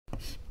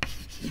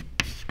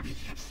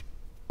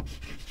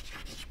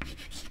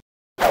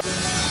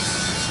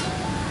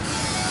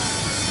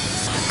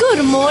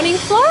morning,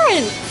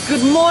 Florence.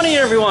 Good morning,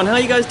 everyone. How are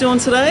you guys doing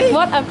today?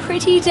 What a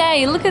pretty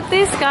day. Look at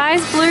this, guys.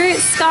 Blue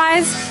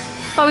skies.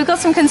 Well, we've got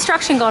some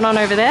construction going on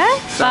over there.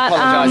 So I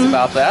apologise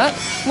about that.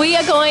 We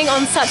are going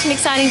on such an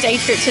exciting day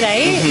trip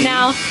today.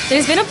 Now,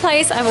 there's been a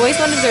place I've always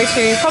wanted to go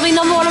to, probably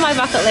number one on my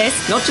bucket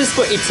list. Not just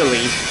for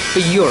Italy, for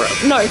Europe.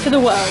 No, for the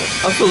world.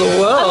 Oh, for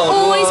the world. I've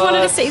always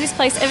wanted to see this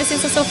place ever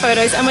since I saw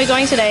photos, and we're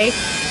going today.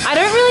 I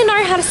don't really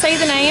know how to say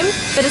the name,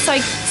 but it's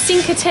like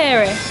Cinque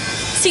Terre.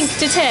 Cinque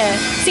Terre.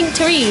 Cinque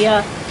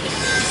Terre.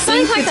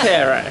 Cinque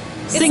Terre.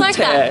 It's like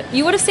that.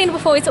 You would have seen it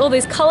before. It's all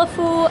these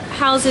colourful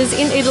houses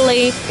in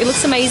Italy. It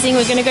looks amazing.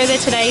 We're going to go there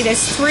today.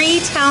 There's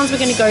 3 towns we're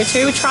going to go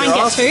to. We'll try and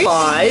get to. There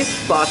are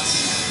 5, but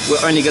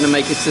we're only going to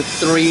make it to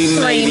 3,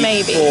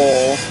 maybe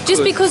 4.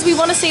 Just because we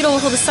want to see it all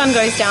before the sun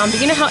goes down.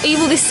 But you know how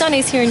evil this sun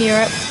is here in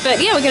Europe.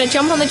 But yeah, we're going to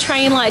jump on the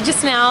train like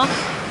just now,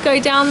 go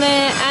down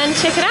there and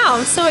check it out.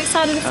 I'm so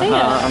excited to see it.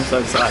 I'm so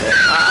excited.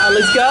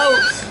 Let's go.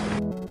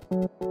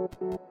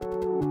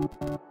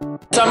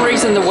 For some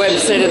reason the web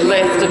said it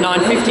left at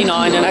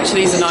 9:59 and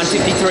actually it's at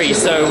 9:53,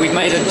 so we've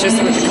made it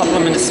just with a couple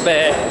of minutes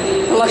spare.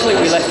 But luckily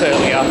we left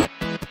earlier.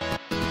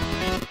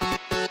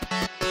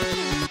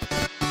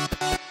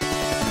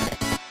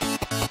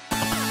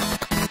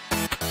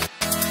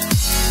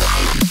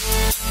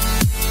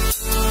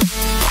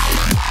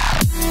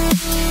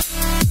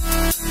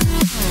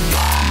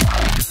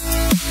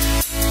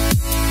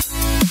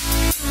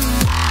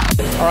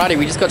 Alrighty,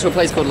 we just got to a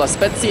place called La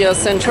Spezia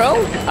Central,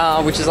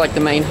 which is like the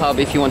main hub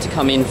if you want to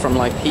come in from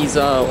like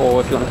Pisa, or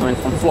if you want to come in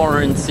from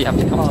Florence, you have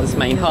to come to this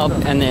main hub,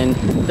 and then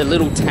the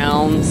little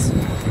towns,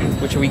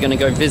 which we're going to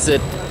go visit,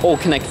 all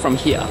connect from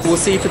here. We'll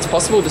see if it's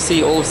possible to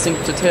see all of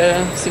Cinque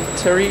Terre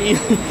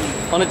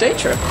on a day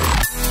trip.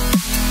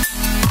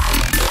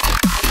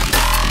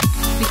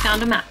 We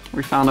found a map.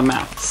 We found a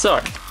map.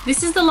 So,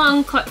 this is the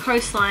long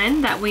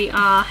coastline that we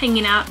are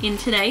hanging out in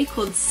today,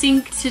 called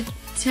Cinque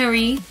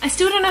Terre. I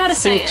still don't know how to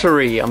say it. Cinque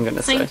Terre, I'm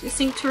gonna say.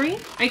 Cinque Terre?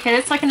 Okay,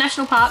 that's like a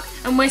national park.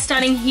 And we're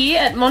starting here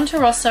at Monte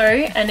Rosso,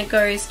 and it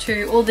goes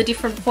to all the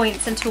different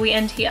points until we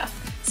end here.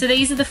 So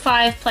these are the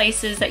 5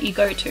 places that you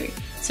go to.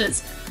 So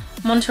it's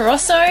Monte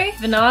Rosso,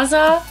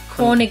 Vernazza,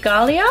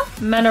 Corniglia,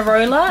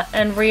 Manarola,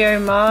 and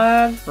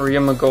Riomaggiore.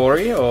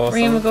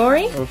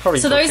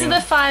 So those are the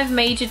 5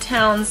 major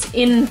towns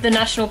in the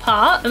national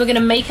park. And we're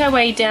gonna make our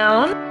way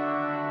down.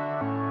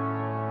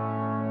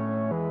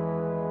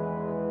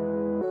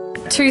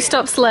 2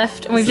 stops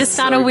left, and we've just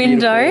found a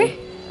window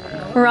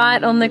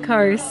right on the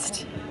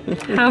coast.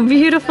 How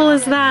beautiful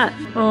is that?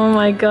 Oh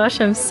my gosh,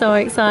 I'm so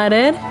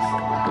excited.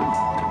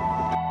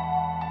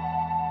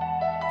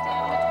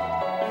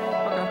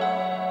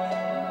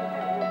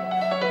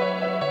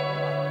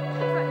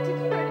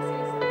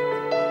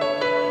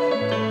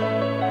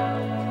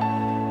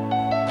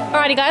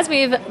 Alrighty guys,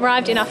 we've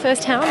arrived in our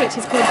first town, which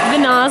is called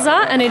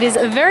Vernazza, and it is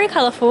very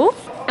colourful.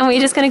 And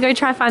we're just going to go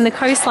try find the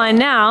coastline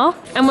now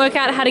and work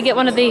out how to get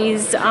one of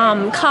these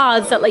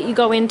cards that let you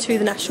go into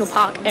the national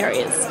park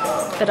areas.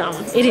 But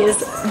it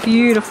is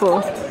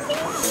beautiful.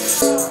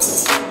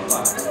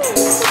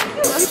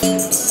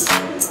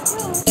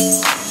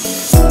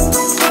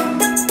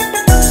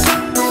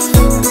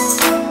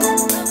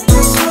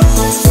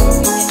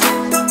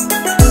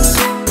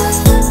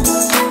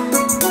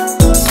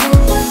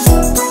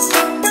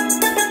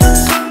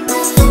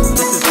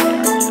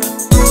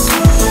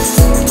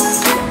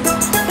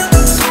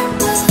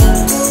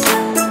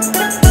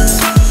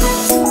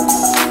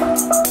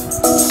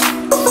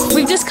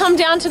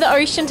 Down to the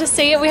ocean to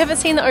see it. We haven't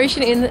seen the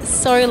ocean in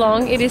so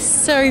long. It is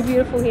so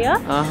beautiful here.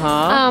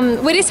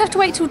 We just have to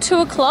wait till 2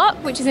 o'clock,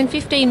 which is in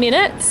 15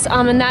 minutes,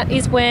 and that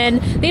is when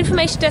the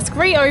information desk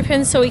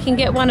reopens, so we can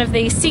get one of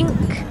these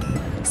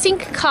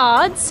Cinque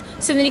cards,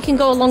 so then you can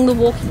go along the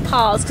walking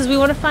paths, because we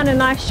want to find a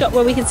nice shot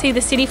where we can see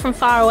the city from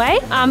far away.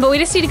 But we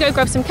just need to go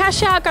grab some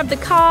cash out, grab the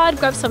card,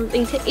 grab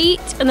something to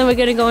eat, and then we're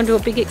going to go and do a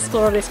big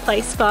explore of this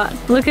place. But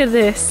look at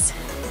this.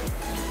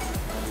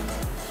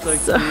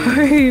 So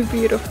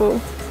beautiful.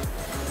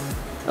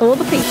 All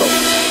the people.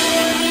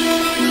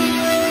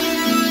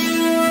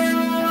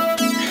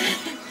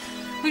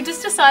 We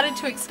just decided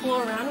to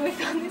explore around, and we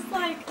found this,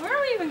 like, where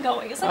are we even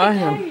going? It's like a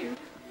cave.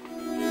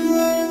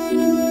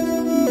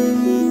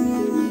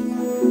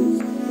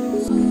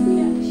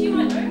 Yeah, she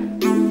might know.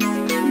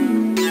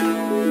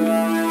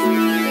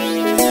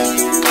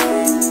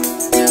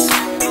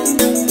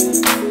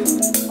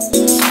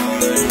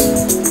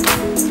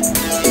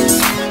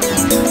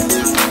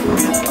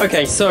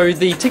 Okay, so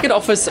the ticket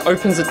office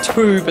opens at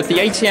 2, but the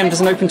ATM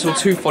doesn't open until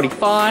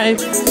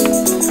 2:45.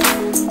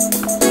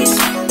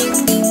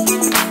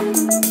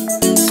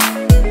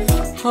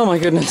 Oh my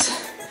goodness,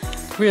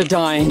 we are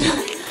dying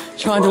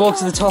trying to walk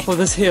to the top of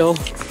this hill.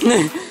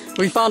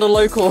 We found a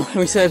local and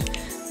we said,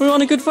 we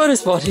want a good photo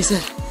spot. He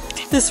said,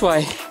 this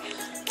way.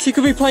 So he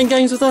could be playing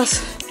games with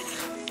us.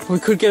 We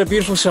could get a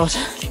beautiful shot.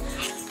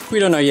 We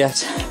don't know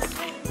yet.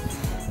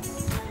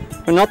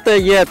 We're not there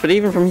yet, but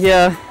even from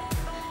here,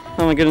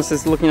 oh my goodness,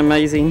 it's looking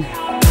amazing.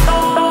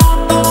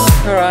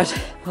 Alright,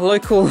 the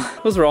local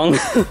was wrong.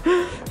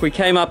 We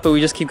came up, but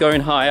we just keep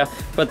going higher.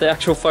 But the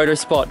actual photo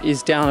spot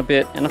is down a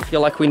bit, and I feel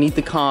like we need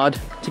the card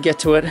to get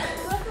to it. We'll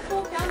have to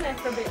walk down there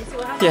for a bit and see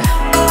what happens.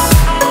 Yeah.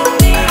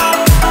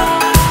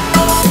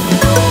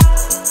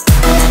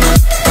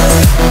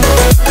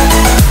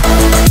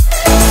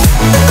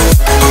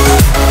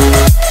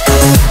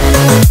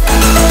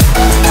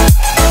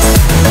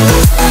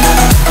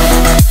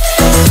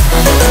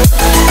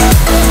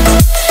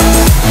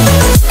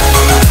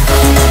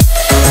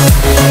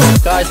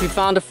 Guys, we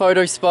found a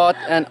photo spot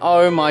and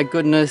oh my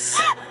goodness,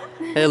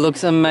 it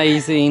looks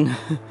amazing.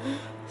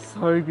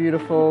 So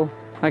beautiful.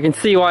 I can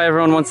see why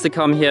everyone wants to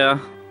come here.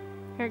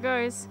 Here it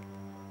goes.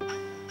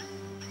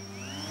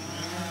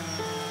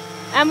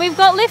 And we've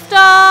got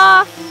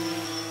liftoff!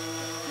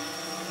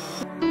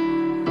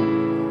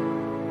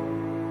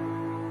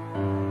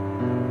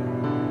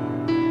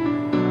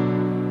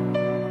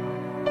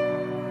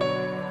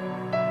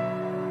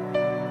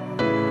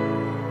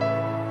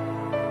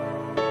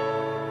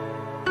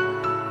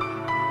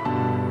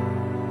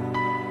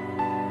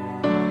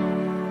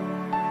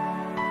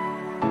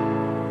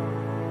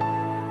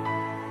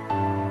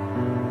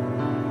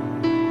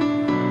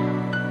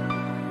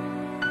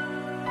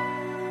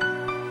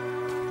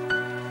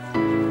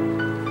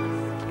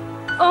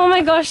 Oh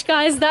my gosh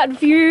guys, that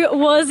view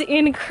was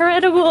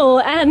incredible,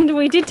 and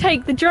we did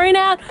take the drone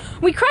out.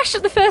 We crashed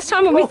it the first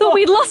time and we thought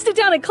we'd lost it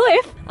down a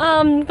cliff,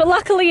 but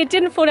luckily it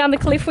didn't fall down the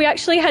cliff. We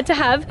actually had to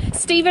have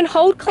Stephen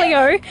hold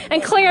Cleo,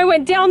 and Cleo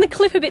went down the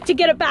cliff a bit to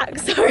get it back,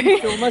 so...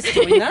 Did you almost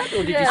doing that,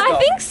 or did you stop? I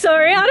think so,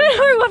 I don't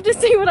know, we'll have to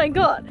see what I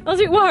got. I was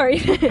a bit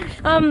worried.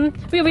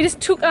 We just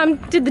took,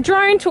 did the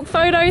drone, took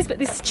photos, but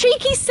this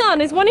cheeky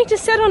sun is wanting to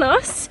set on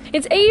us.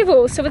 It's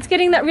evil, so it's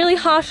getting that really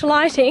harsh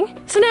lighting.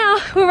 So now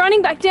we're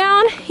running back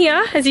down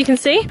here, as you can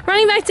see.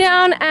 Running back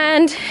down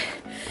and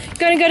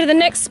going to go to the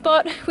next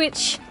spot,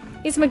 which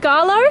is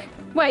Megalo.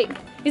 Wait,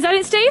 is that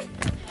it, Steve?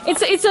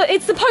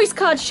 It's the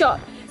postcard shot.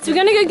 So we're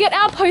going to go get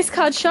our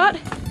postcard shot,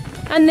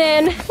 and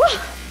then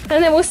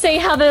we'll see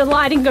how the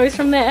lighting goes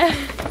from there.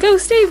 Go,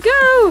 Steve,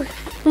 go!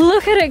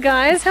 Look at it,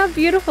 guys. How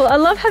beautiful. I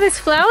love how there's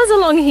flowers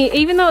along here,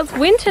 even though it's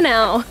winter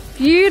now.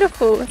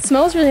 Beautiful. It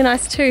smells really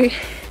nice too.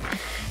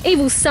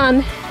 Evil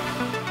sun.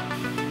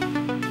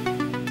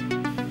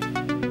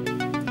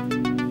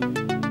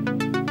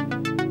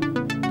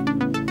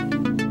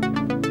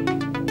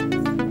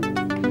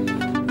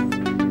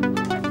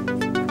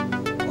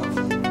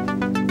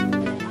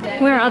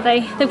 Where are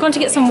they? They've gone to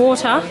get some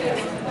water.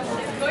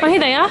 Oh, here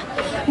they are.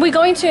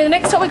 The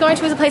next stop we're going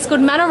to is a place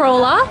called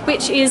Manarola,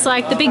 which is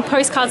like the big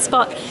postcard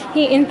spot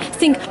here in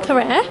Cinque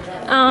Terre.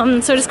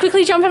 So just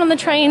quickly jumping on the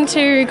train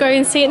to go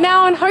and see it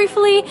now, and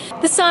hopefully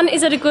the sun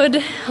is at a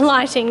good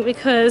lighting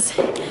because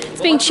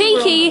it's being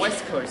cheeky. We're on the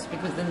west coast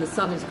because then the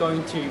sun is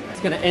going to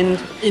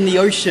end in the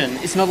ocean.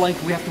 It's not like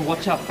we have to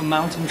watch out for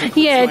mountains.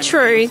 Yeah,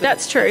 true.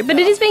 That's true. But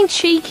it is being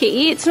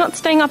cheeky. It's not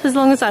staying up as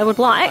long as I would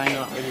like. I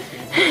know, it is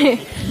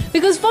being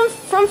because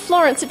from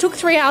Florence it took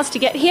 3 hours to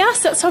get here,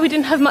 so that's why we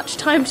didn't have much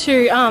time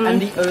to and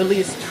the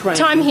earliest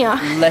train here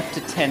left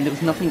at 10. There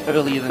was nothing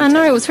earlier than I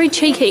know, 10. it was very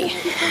cheeky.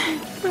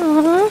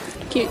 Aww,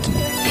 cute.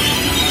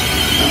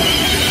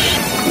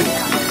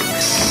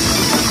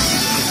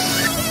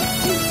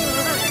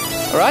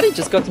 Alrighty,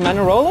 just got to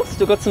Manarola,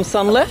 still got some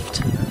sun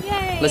left.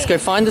 Yay. Let's go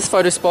find this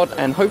photo spot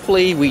and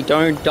hopefully we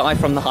don't die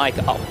from the hike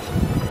up.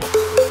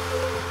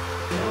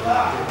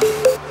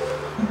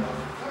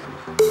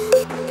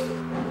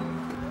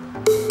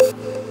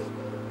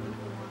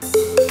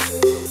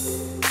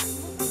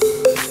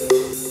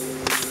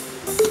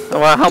 Oh,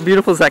 wow, how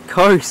beautiful is that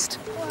coast?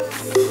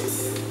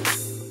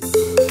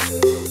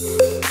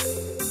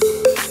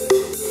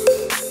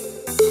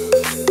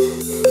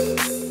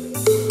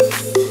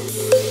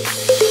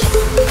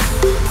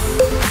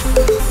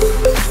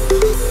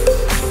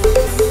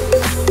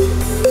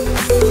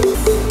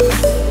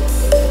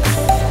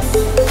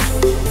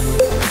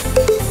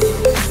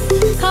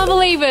 Can't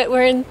believe it,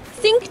 we're in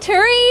Cinque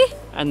Terre.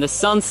 And the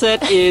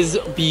sunset is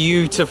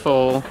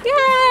beautiful.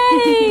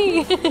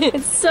 Yay!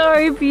 It's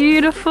so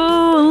beautiful.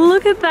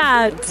 Look at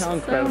that. How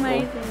incredible. So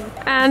amazing.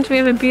 And we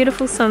have a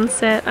beautiful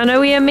sunset. I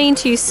know we are mean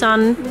to you,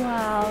 sun.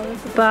 Wow.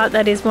 But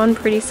that is one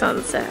pretty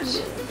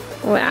sunset.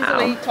 Wow.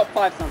 Easily top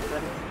 5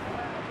 sunset.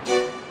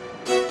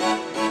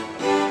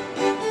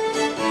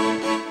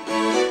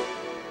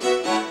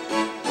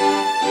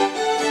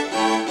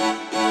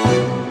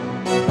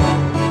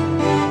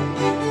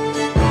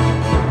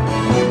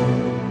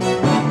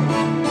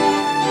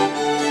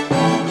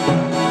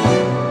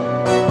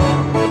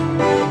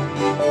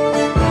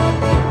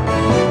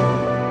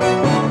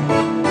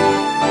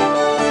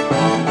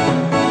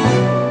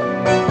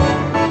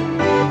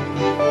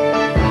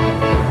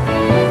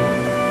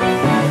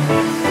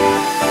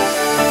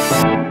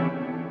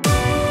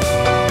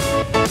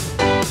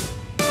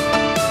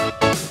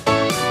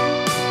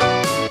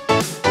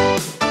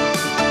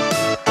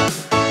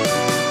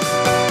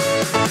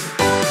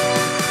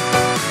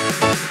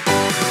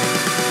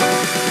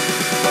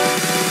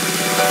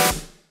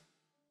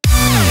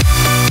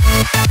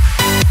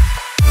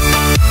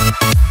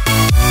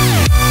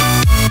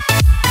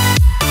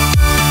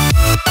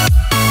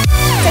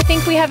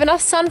 have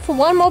enough sun for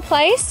one more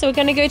place, so we're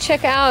going to go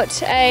check out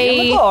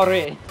the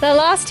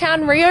last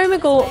town, Rio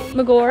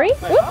Maggiore.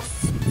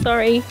 Oops,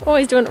 sorry,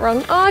 always doing it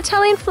wrong. Oh,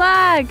 Italian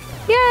flag!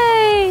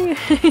 Yay!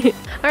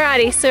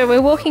 Alrighty, so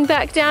we're walking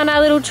back down our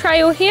little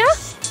trail here,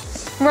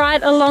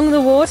 right along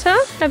the water.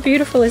 How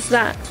beautiful is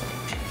that?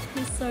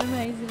 It's so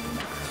amazing.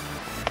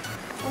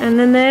 And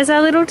then there's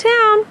our little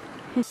town.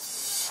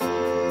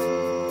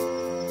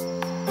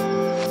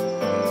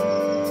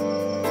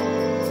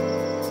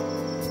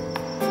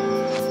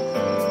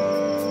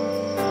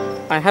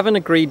 I haven't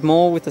agreed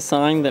more with the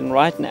sign than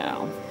right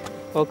now.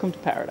 Welcome to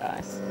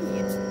paradise.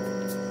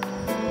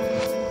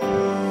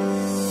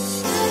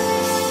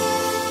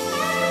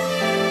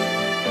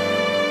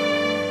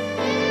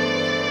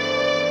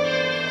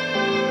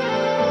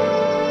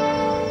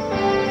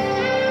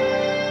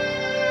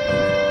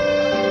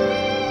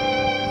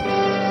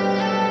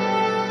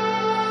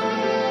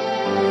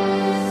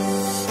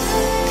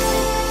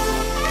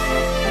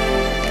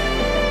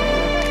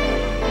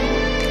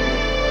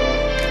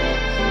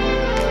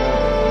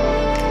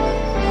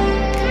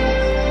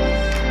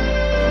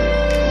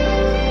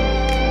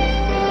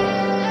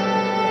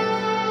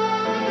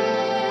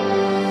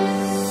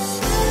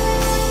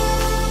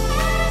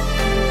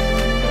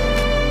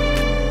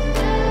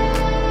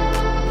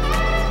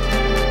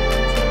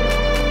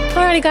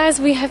 Alrighty guys,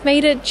 we have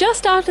made it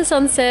just after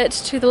sunset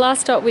to the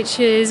last stop, which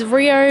is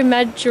Rio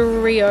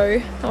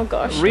Maggiore. Oh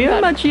gosh.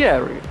 Rio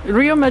Maggiore.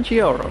 Rio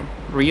Maggiore.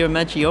 Rio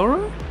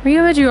Maggiore?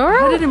 Rio Maggiore?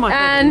 I had it in my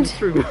head.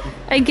 And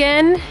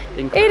again,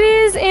 it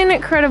is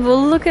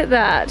incredible. Look at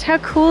that. How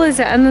cool is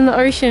that? And then the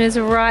ocean is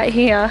right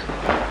here.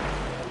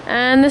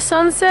 And the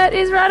sunset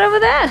is right over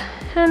there.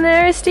 And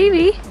there is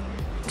Stevie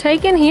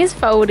taking his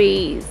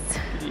photos.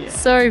 Yeah.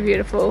 So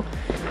beautiful.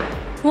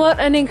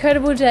 What an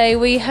incredible day.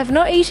 We have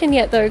not eaten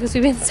yet though because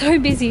we've been so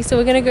busy, so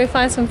we're going to go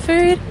find some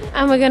food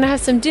and we're going to have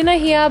some dinner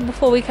here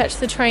before we catch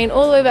the train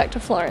all the way back to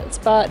Florence.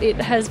 But it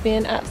has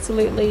been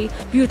absolutely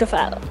beautiful.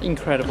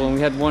 Incredible, and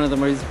we had one of the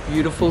most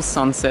beautiful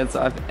sunsets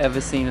I've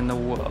ever seen in the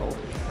world.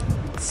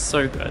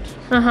 So good.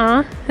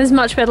 There's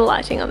much better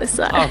lighting on this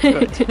side. Oh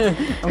good.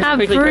 How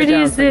pretty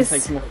is this?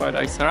 Take some more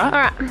photos, alright?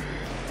 Alright.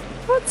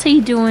 What's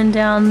he doing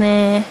down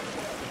there?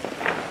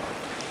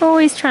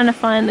 Always trying to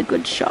find the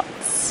good shots.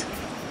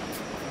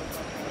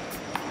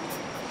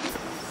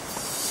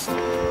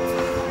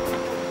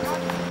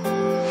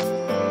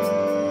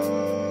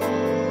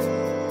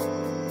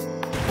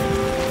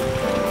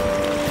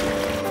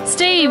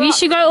 Steve, you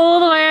should go all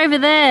the way over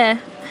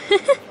there.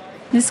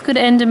 This could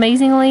end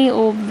amazingly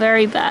or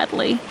very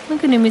badly.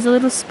 Look at him, he's a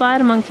little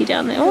spider monkey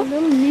down there. Oh,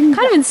 can't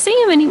even see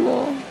him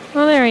anymore.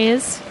 Oh, there he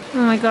is.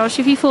 Oh my gosh,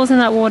 if he falls in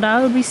that water,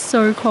 it would be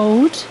so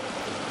cold.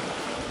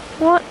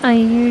 What are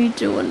you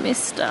doing,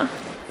 mister?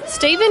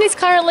 Stephen is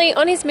currently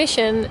on his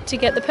mission to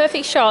get the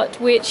perfect shot,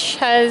 which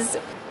has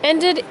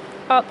ended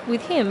up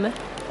with him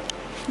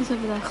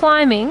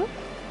climbing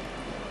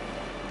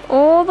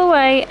all the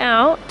way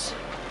out.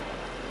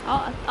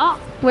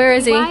 Where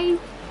is he?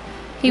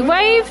 He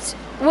waved.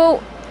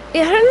 Well, I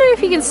don't know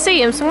if you can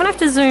see him, so I'm gonna have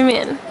to zoom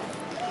in.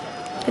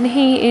 And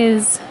he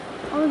is.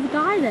 Oh, there's a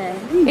guy there.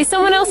 Is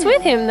someone else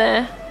with him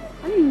there?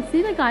 I didn't even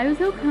see the guy. It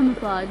was all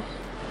camouflage.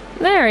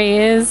 There he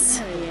is.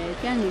 There he is.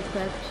 Getting his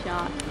first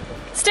shot.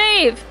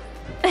 Steve.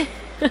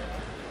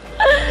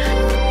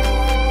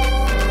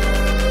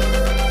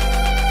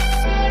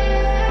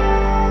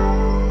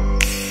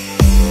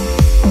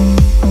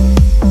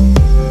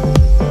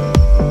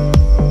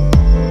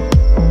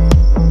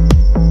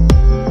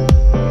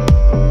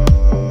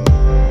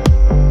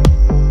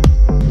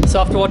 So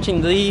after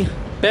watching the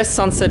best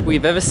sunset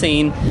we've ever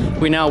seen,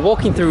 we're now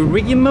walking through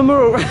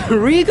Rigimore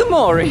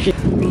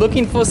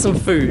looking for some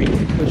food.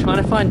 We're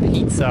trying to find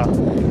pizza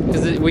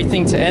because we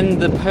think to end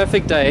the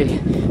perfect day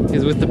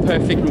is with the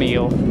perfect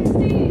meal.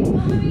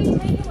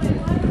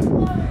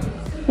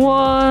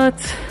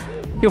 What?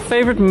 Your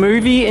favorite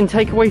movie and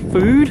takeaway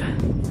food?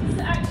 It's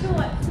the actual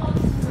plot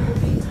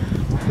movie.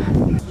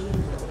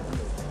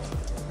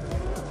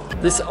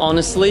 This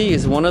honestly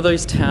is one of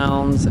those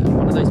towns and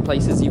one of those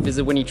places you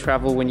visit when you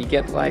travel, when you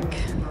get like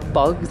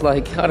bugs,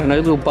 like, I don't know,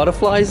 little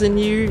butterflies in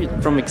you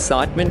from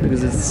excitement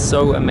because it's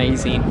so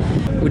amazing.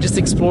 We're just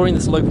exploring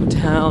this local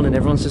town and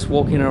everyone's just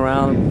walking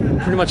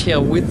around pretty much here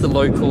with the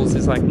locals.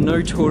 There's like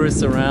no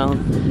tourists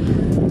around.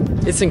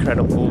 It's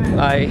incredible.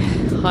 I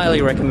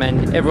highly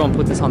recommend everyone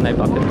put this on their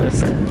bucket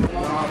list.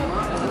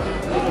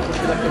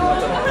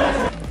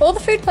 All the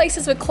food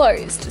places were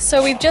closed,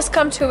 so we've just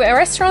come to a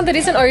restaurant that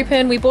isn't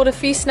open. We bought a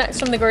few snacks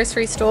from the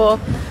grocery store.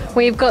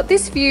 We've got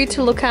this view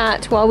to look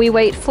at while we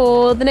wait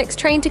for the next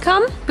train to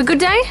come. A good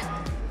day?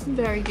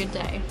 Very good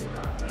day.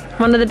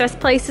 One of the best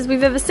places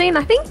we've ever seen,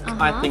 I think.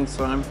 I think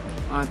so.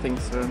 I think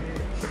so.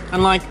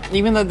 And like,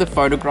 even though the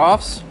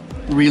photographs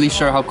really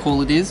show how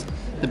cool it is,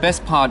 the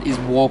best part is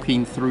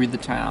walking through the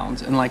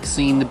towns and like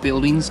seeing the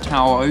buildings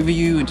tower over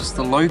you and just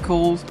the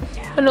locals.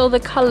 And all the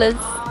colours.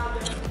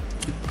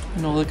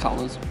 And all the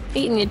colours.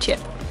 Eating your chip.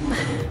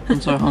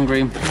 I'm so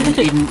hungry.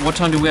 What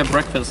time do we have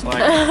breakfast?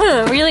 Like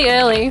really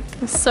early.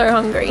 I'm so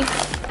hungry. So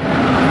scary.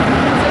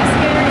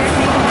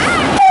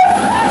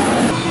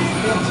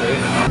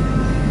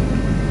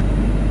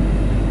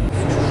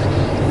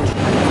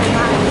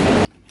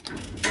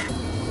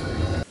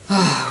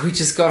 We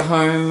just got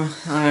home.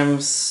 I'm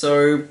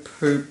so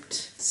pooped.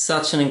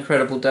 Such an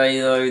incredible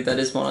day though. That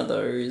is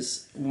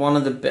one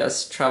of the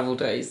best travel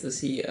days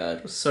this year.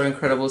 It was so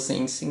incredible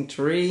seeing Cinque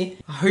Terre.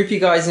 I hope you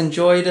guys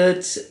enjoyed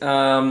it.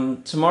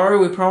 Tomorrow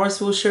we promise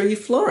we'll show you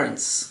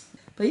Florence.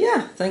 But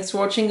yeah, thanks for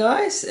watching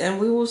guys, and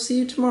we will see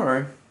you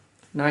tomorrow.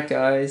 Night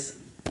guys.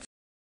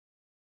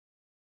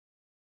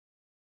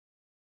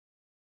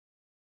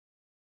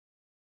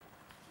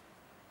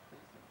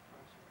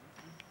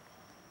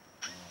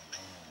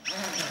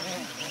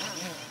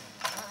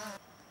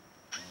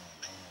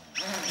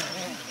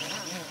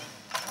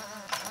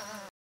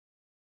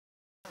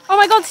 Oh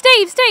my god,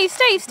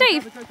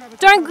 Steve!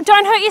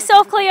 Don't hurt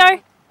yourself,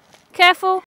 Cleo. Careful.